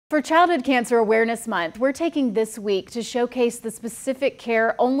For Childhood Cancer Awareness Month, we're taking this week to showcase the specific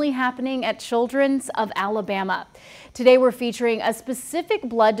care only happening at Children's of Alabama. Today we're featuring a specific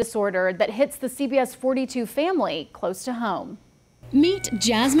blood disorder that hits the CBS 42 family close to home. Meet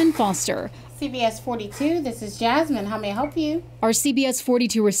Jasmine Foster. CBS 42, this is Jasmine. How may I help you? Our CBS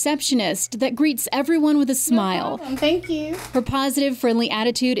 42 receptionist that greets everyone with a smile. No problem. Thank you. Her positive, friendly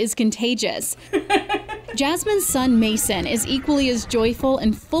attitude is contagious. Jasmine's son Mason is equally as joyful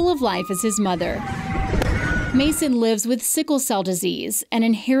and full of life as his mother. Mason lives with sickle cell disease, an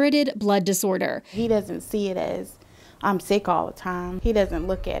inherited blood disorder. He doesn't see it as I'm sick all the time. He doesn't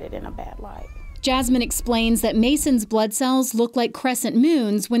look at it in a bad light. Jasmine explains that Mason's blood cells look like crescent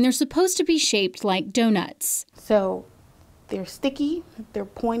moons when they're supposed to be shaped like donuts. So they're sticky, they're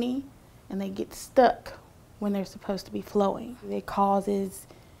pointy, and they get stuck when they're supposed to be flowing. It causes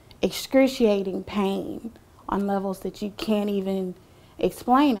excruciating pain on levels that you can't even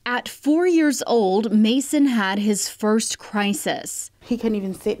explain. At 4 years old, Mason had his first crisis. He couldn't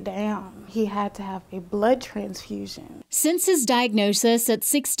even sit down. He had to have a blood transfusion. Since his diagnosis at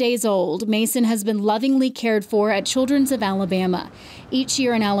 6 days old, Mason has been lovingly cared for at Children's of Alabama. Each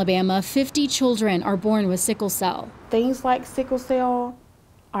year in Alabama, 50 children are born with sickle cell. Things like sickle cell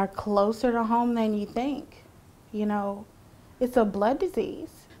are closer to home than you think. You know, it's a blood disease.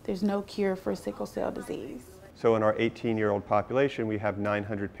 There's no cure for sickle cell disease. So in our 18-year-old population, we have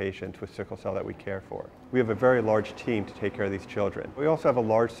 900 patients with sickle cell that we care for. We have a very large team to take care of these children. We also have a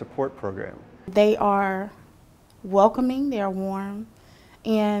large support program. They are welcoming, they are warm,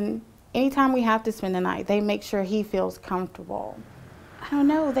 and anytime we have to spend the night, they make sure he feels comfortable. I don't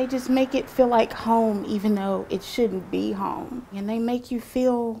know, they just make it feel like home even though it shouldn't be home. And they make you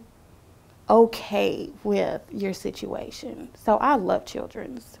feel okay with your situation. So I love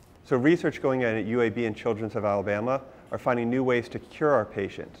Children's. So research going on at UAB and Children's of Alabama are finding new ways to cure our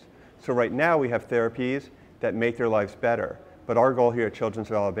patients. So right now we have therapies that make their lives better, but our goal here at Children's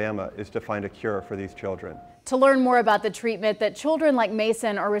of Alabama is to find a cure for these children. To learn more about the treatment that children like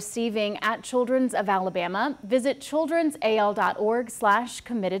Mason are receiving at Children's of Alabama, visit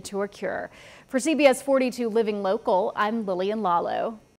childrensal.org/committed to a cure. For CBS 42 Living Local, I'm Lillian Lalo.